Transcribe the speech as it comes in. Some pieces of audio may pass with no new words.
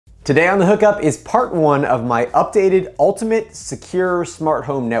Today on the Hookup is part one of my updated Ultimate Secure Smart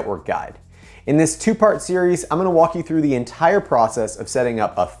Home Network Guide. In this two-part series, I'm going to walk you through the entire process of setting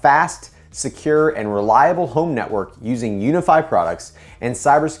up a fast, secure, and reliable home network using UniFi products and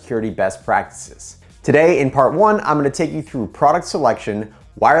cybersecurity best practices. Today, in part one, I'm going to take you through product selection,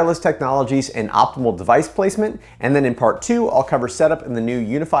 wireless technologies, and optimal device placement. And then in part two, I'll cover setup in the new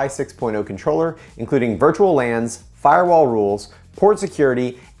UniFi 6.0 controller, including virtual LANs, firewall rules, port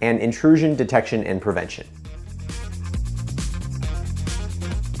security, and intrusion detection and prevention.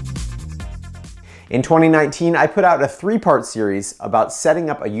 In 2019, I put out a three-part series about setting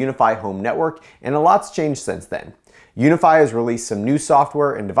up a UniFi home network, and a lot's changed since then. UniFi has released some new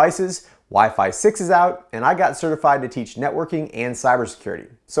software and devices, Wi-Fi 6 is out, and I got certified to teach networking and cybersecurity,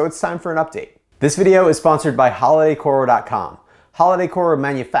 so it's time for an update. This video is sponsored by HolidayCoro.com. Holiday Coro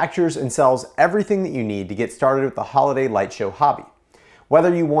manufactures and sells everything that you need to get started with the holiday light show hobby.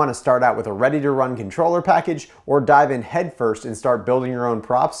 Whether you want to start out with a ready-to-run controller package or dive in headfirst and start building your own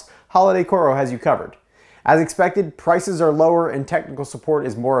props, Holiday Coro has you covered. As expected, prices are lower and technical support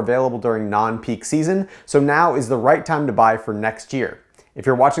is more available during non-peak season, so now is the right time to buy for next year. If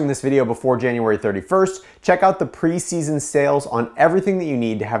you're watching this video before January 31st, check out the pre-season sales on everything that you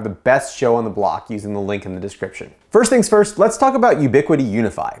need to have the best show on the block using the link in the description. First things first, let's talk about Ubiquity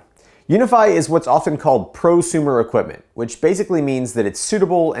UniFi. UniFi is what's often called prosumer equipment, which basically means that it's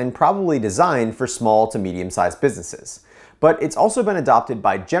suitable and probably designed for small to medium-sized businesses. But it's also been adopted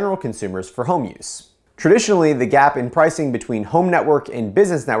by general consumers for home use. Traditionally, the gap in pricing between home network and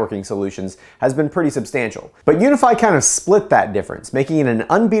business networking solutions has been pretty substantial. But UniFi kind of split that difference, making it an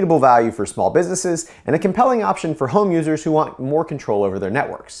unbeatable value for small businesses and a compelling option for home users who want more control over their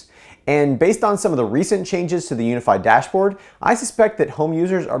networks. And based on some of the recent changes to the UniFi dashboard, I suspect that home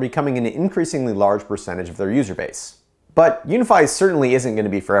users are becoming an increasingly large percentage of their user base. But UniFi certainly isn't going to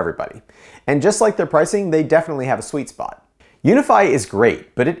be for everybody. And just like their pricing, they definitely have a sweet spot. UniFi is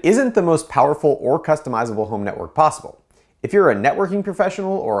great, but it isn't the most powerful or customizable home network possible. If you're a networking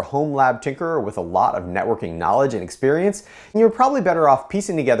professional or a home lab tinkerer with a lot of networking knowledge and experience, you're probably better off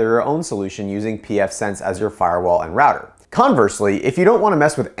piecing together your own solution using pfSense as your firewall and router. Conversely, if you don't want to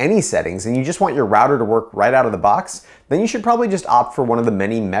mess with any settings and you just want your router to work right out of the box, then you should probably just opt for one of the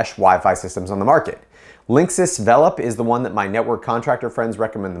many mesh Wi-Fi systems on the market. Linksys Velop is the one that my network contractor friends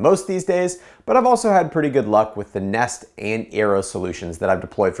recommend the most these days, but I've also had pretty good luck with the Nest and Arrow solutions that I've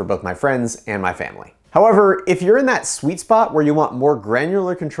deployed for both my friends and my family. However, if you're in that sweet spot where you want more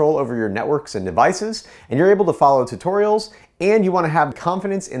granular control over your networks and devices, and you're able to follow tutorials, and you want to have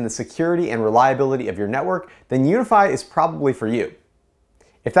confidence in the security and reliability of your network, then UniFi is probably for you.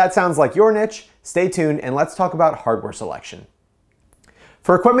 If that sounds like your niche, stay tuned and let's talk about hardware selection.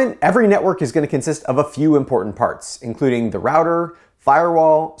 For equipment, every network is going to consist of a few important parts, including the router,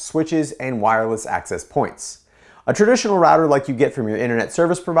 firewall, switches, and wireless access points. A traditional router like you get from your internet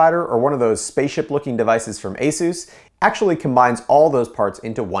service provider or one of those spaceship-looking devices from Asus actually combines all those parts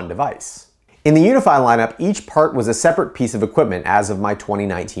into one device. In the UniFi lineup, each part was a separate piece of equipment as of my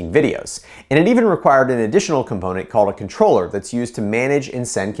 2019 videos, and it even required an additional component called a controller that's used to manage and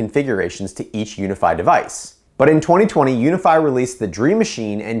send configurations to each UniFi device. But in 2020, UniFi released the Dream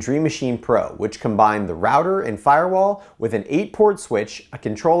Machine and Dream Machine Pro, which combined the router and firewall with an 8-port switch, a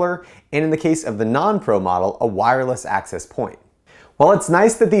controller, and in the case of the non-Pro model, a wireless access point. While it's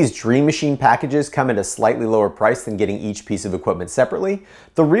nice that these Dream Machine packages come at a slightly lower price than getting each piece of equipment separately,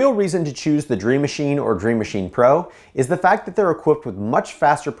 the real reason to choose the Dream Machine or Dream Machine Pro is the fact that they're equipped with much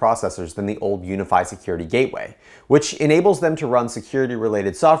faster processors than the old UniFi Security Gateway, which enables them to run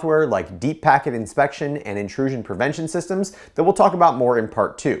security-related software like deep packet inspection and intrusion prevention systems that we'll talk about more in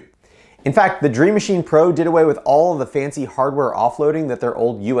part two. In fact, the Dream Machine Pro did away with all of the fancy hardware offloading that their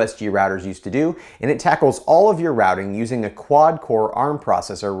old USG routers used to do, and it tackles all of your routing using a quad-core ARM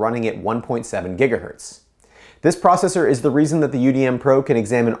processor running at 1.7 GHz. This processor is the reason that the UDM Pro can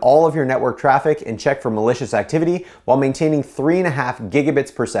examine all of your network traffic and check for malicious activity while maintaining 3.5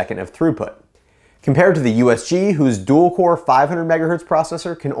 gigabits per second of throughput. Compared to the USG, whose dual-core 500 MHz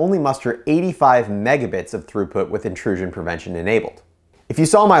processor can only muster 85 megabits of throughput with intrusion prevention enabled. If you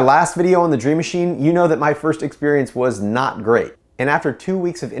saw my last video on the Dream Machine, you know that my first experience was not great. And after 2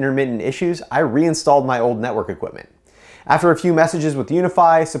 weeks of intermittent issues, I reinstalled my old network equipment. After a few messages with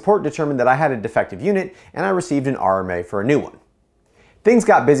UniFi, support determined that I had a defective unit, and I received an RMA for a new one. Things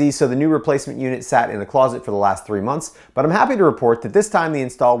got busy, so the new replacement unit sat in the closet for the last 3 months, but I'm happy to report that this time the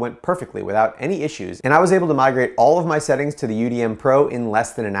install went perfectly without any issues, and I was able to migrate all of my settings to the UDM Pro in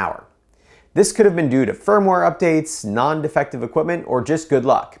less than an hour. This could have been due to firmware updates, non-defective equipment, or just good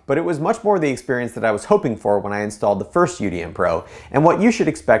luck, but it was much more the experience that I was hoping for when I installed the first UDM Pro, and what you should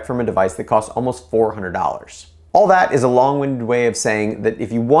expect from a device that costs almost $400. All that is a long-winded way of saying that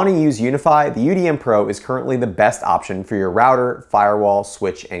if you want to use UniFi, the UDM Pro is currently the best option for your router, firewall,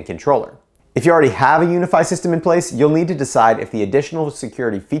 switch, and controller. If you already have a UniFi system in place, you'll need to decide if the additional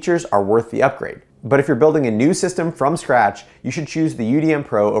security features are worth the upgrade. But if you're building a new system from scratch, you should choose the UDM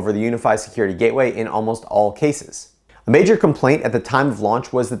Pro over the UniFi Security Gateway in almost all cases. A major complaint at the time of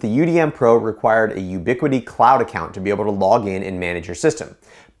launch was that the UDM Pro required a Ubiquity cloud account to be able to log in and manage your system.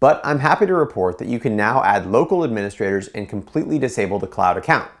 But I'm happy to report that you can now add local administrators and completely disable the cloud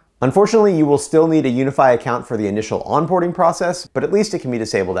account. Unfortunately, you will still need a UniFi account for the initial onboarding process, but at least it can be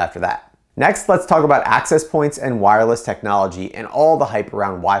disabled after that. Next, let's talk about access points and wireless technology and all the hype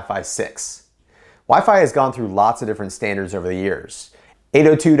around Wi-Fi 6. Wi-Fi has gone through lots of different standards over the years.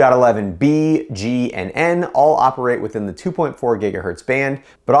 802.11b, G, and N all operate within the 2.4 GHz band,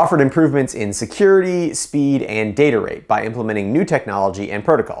 but offered improvements in security, speed, and data rate by implementing new technology and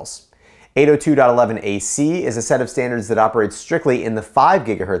protocols. 802.11ac is a set of standards that operates strictly in the 5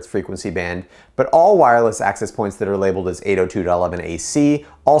 GHz frequency band, but all wireless access points that are labeled as 802.11ac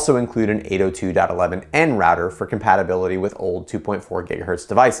also include an 802.11n router for compatibility with old 2.4 GHz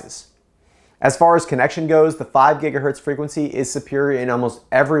devices. As far as connection goes, the 5 GHz frequency is superior in almost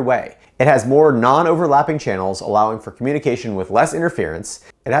every way. It has more non-overlapping channels, allowing for communication with less interference.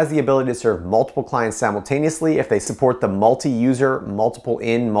 It has the ability to serve multiple clients simultaneously if they support the multi-user, multiple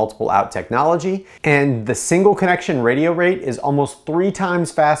in, multiple out technology. And the single connection radio rate is almost 3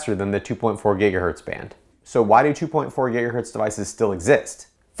 times faster than the 2.4 GHz band. So why do 2.4 GHz devices still exist?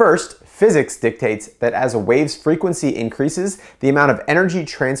 First, physics dictates that as a wave's frequency increases, the amount of energy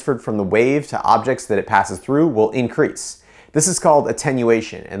transferred from the wave to objects that it passes through will increase. This is called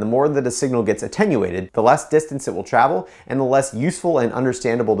attenuation, and the more that a signal gets attenuated, the less distance it will travel, and the less useful and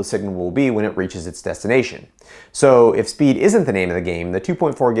understandable the signal will be when it reaches its destination. So if speed isn't the name of the game, the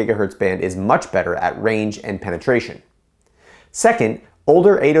 2.4 GHz band is much better at range and penetration. Second,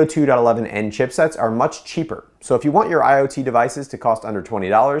 older 802.11n chipsets are much cheaper. So if you want your IoT devices to cost under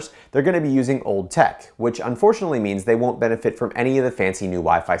 $20, they're going to be using old tech, which unfortunately means they won't benefit from any of the fancy new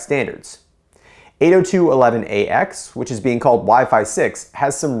Wi-Fi standards. 802.11ax, which is being called Wi-Fi 6,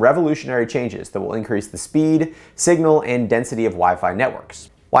 has some revolutionary changes that will increase the speed, signal, and density of Wi-Fi networks.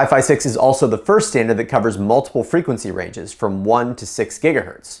 Wi-Fi 6 is also the first standard that covers multiple frequency ranges from 1 to 6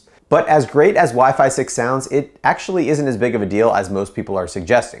 GHz. But as great as Wi-Fi 6 sounds, it actually isn't as big of a deal as most people are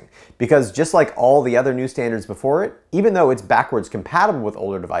suggesting. Because just like all the other new standards before it, even though it's backwards compatible with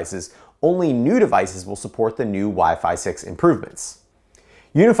older devices, only new devices will support the new Wi-Fi 6 improvements.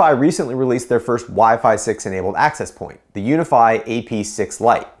 UniFi recently released their first Wi-Fi 6 enabled access point, the UniFi AP6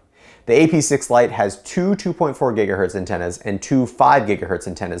 Lite. The AP6 Lite has 2 2.4 GHz antennas and 2 5 GHz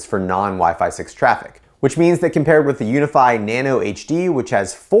antennas for non-Wi-Fi 6 traffic, which means that compared with the UniFi Nano HD, which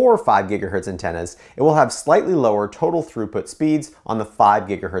has 4 5 GHz antennas, it will have slightly lower total throughput speeds on the 5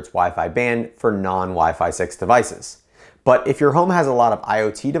 GHz Wi-Fi band for non-Wi-Fi 6 devices. But if your home has a lot of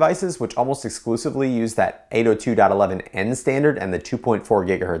IoT devices, which almost exclusively use that 802.11n standard and the 2.4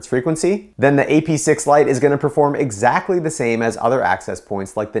 GHz frequency, then the AP6 Lite is going to perform exactly the same as other access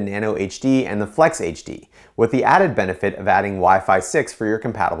points like the Nano HD and the Flex HD, with the added benefit of adding Wi-Fi 6 for your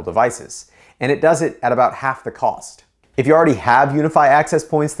compatible devices. And it does it at about half the cost. If you already have UniFi access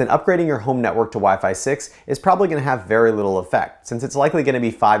points, then upgrading your home network to Wi-Fi 6 is probably going to have very little effect, since it's likely going to be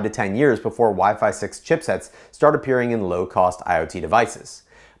 5 to 10 years before Wi-Fi 6 chipsets start appearing in low-cost IoT devices.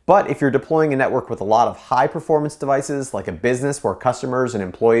 But if you're deploying a network with a lot of high-performance devices, like a business where customers and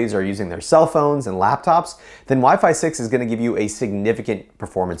employees are using their cell phones and laptops, then Wi-Fi 6 is going to give you a significant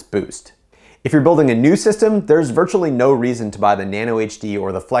performance boost. If you're building a new system, there's virtually no reason to buy the Nano HD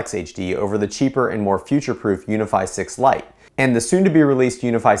or the Flex HD over the cheaper and more future-proof UniFi 6 Lite. And the soon-to-be-released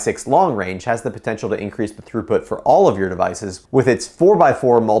UniFi 6 Long Range has the potential to increase the throughput for all of your devices with its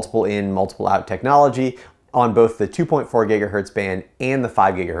 4x4 multiple in, multiple out technology on both the 2.4 GHz band and the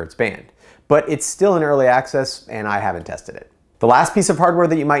 5 GHz band. But it's still in early access, and I haven't tested it. The last piece of hardware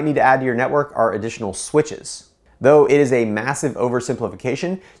that you might need to add to your network are additional switches. Though it is a massive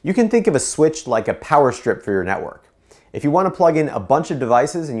oversimplification, you can think of a switch like a power strip for your network. If you want to plug in a bunch of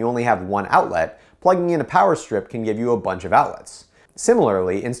devices and you only have one outlet, plugging in a power strip can give you a bunch of outlets.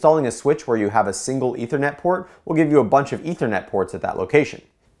 Similarly, installing a switch where you have a single Ethernet port will give you a bunch of Ethernet ports at that location.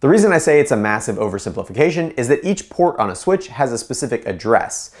 The reason I say it's a massive oversimplification is that each port on a switch has a specific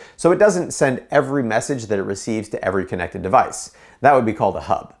address, so it doesn't send every message that it receives to every connected device. That would be called a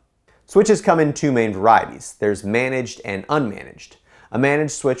hub. Switches come in two main varieties. There's managed and unmanaged. A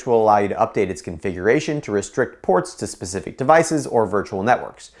managed switch will allow you to update its configuration to restrict ports to specific devices or virtual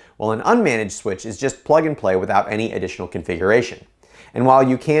networks, while an unmanaged switch is just plug and play without any additional configuration. And while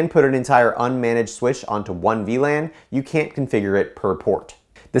you can put an entire unmanaged switch onto one VLAN, you can't configure it per port.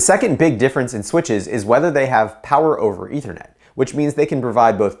 The second big difference in switches is whether they have power over Ethernet, which means they can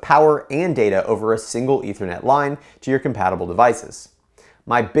provide both power and data over a single Ethernet line to your compatible devices.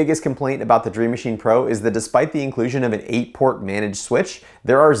 My biggest complaint about the Dream Machine Pro is that despite the inclusion of an 8-port managed switch,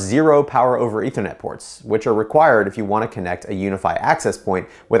 there are 0 power over Ethernet ports, which are required if you want to connect a UniFi access point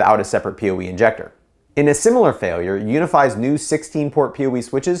without a separate PoE injector. In a similar failure, UniFi's new 16-port PoE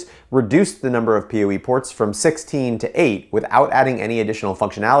switches reduced the number of PoE ports from 16 to 8 without adding any additional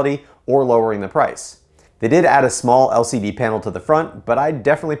functionality or lowering the price. They did add a small LCD panel to the front, but I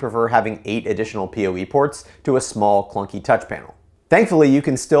definitely prefer having 8 additional PoE ports to a small, clunky touch panel. Thankfully, you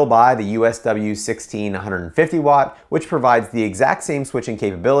can still buy the USW16 150 watt, which provides the exact same switching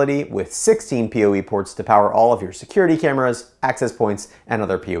capability with 16 PoE ports to power all of your security cameras, access points, and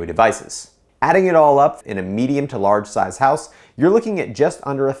other PoE devices. Adding it all up in a medium to large size house, you're looking at just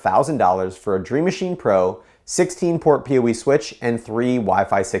under $1,000 for a Dream Machine Pro, 16-port PoE switch, and 3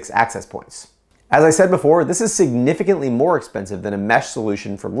 Wi-Fi 6 access points. As I said before, this is significantly more expensive than a mesh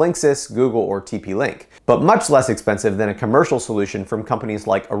solution from Linksys, Google, or TP-Link, but much less expensive than a commercial solution from companies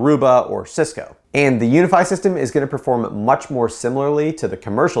like Aruba or Cisco. And the UniFi system is going to perform much more similarly to the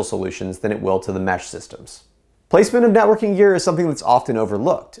commercial solutions than it will to the mesh systems. Placement of networking gear is something that's often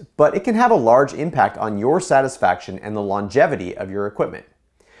overlooked, but it can have a large impact on your satisfaction and the longevity of your equipment.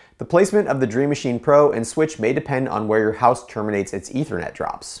 The placement of the Dream Machine Pro and Switch may depend on where your house terminates its Ethernet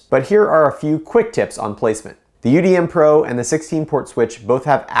drops, but here are a few quick tips on placement. The UDM Pro and the 16-port Switch both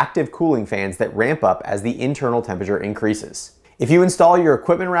have active cooling fans that ramp up as the internal temperature increases. If you install your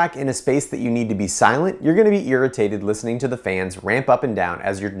equipment rack in a space that you need to be silent, you're going to be irritated listening to the fans ramp up and down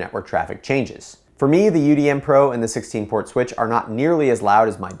as your network traffic changes. For me, the UDM Pro and the 16-port Switch are not nearly as loud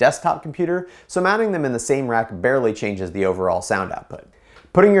as my desktop computer, so mounting them in the same rack barely changes the overall sound output.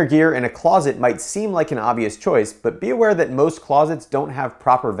 Putting your gear in a closet might seem like an obvious choice, but be aware that most closets don't have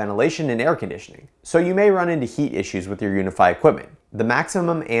proper ventilation and air conditioning, so you may run into heat issues with your UniFi equipment. The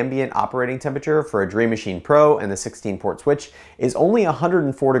maximum ambient operating temperature for a Dream Machine Pro and the 16-port Switch is only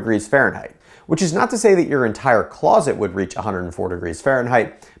 104 degrees Fahrenheit, which is not to say that your entire closet would reach 104 degrees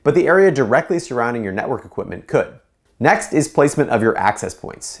Fahrenheit, but the area directly surrounding your network equipment could. Next is placement of your access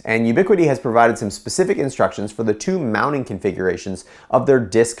points, and Ubiquiti has provided some specific instructions for the 2 mounting configurations of their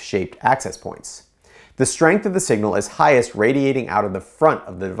disc-shaped access points. The strength of the signal is highest radiating out of the front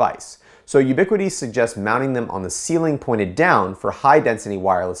of the device, so Ubiquiti suggests mounting them on the ceiling pointed down for high-density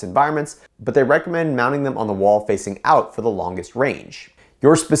wireless environments, but they recommend mounting them on the wall facing out for the longest range.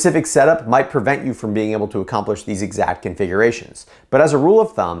 Your specific setup might prevent you from being able to accomplish these exact configurations, but as a rule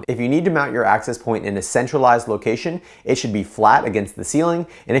of thumb, if you need to mount your access point in a centralized location, it should be flat against the ceiling,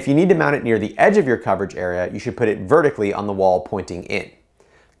 and if you need to mount it near the edge of your coverage area, you should put it vertically on the wall pointing in.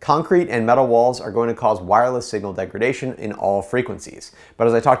 Concrete and metal walls are going to cause wireless signal degradation in all frequencies, but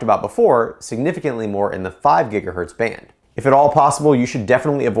as I talked about before, significantly more in the 5 GHz band. If at all possible, you should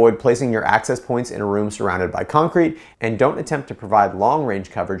definitely avoid placing your access points in a room surrounded by concrete, and don't attempt to provide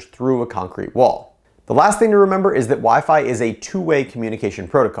long-range coverage through a concrete wall. The last thing to remember is that Wi-Fi is a two-way communication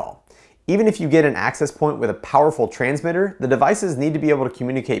protocol. Even if you get an access point with a powerful transmitter, the devices need to be able to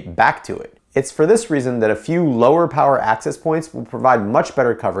communicate back to it. It's for this reason that a few lower power access points will provide much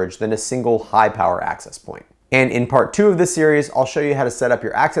better coverage than a single high power access point. And in part 2 of this series, I'll show you how to set up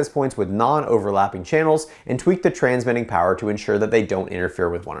your access points with non-overlapping channels and tweak the transmitting power to ensure that they don't interfere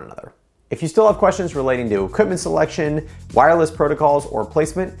with one another. If you still have questions relating to equipment selection, wireless protocols, or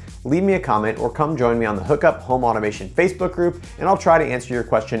placement, leave me a comment or come join me on the Hookup Home Automation Facebook group, and I'll try to answer your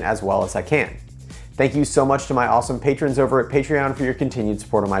question as well as I can. Thank you so much to my awesome patrons over at Patreon for your continued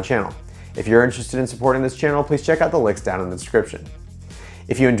support of my channel. If you're interested in supporting this channel, please check out the links down in the description.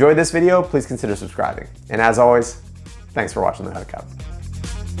 If you enjoyed this video, please consider subscribing. And as always, thanks for watching the Hookup.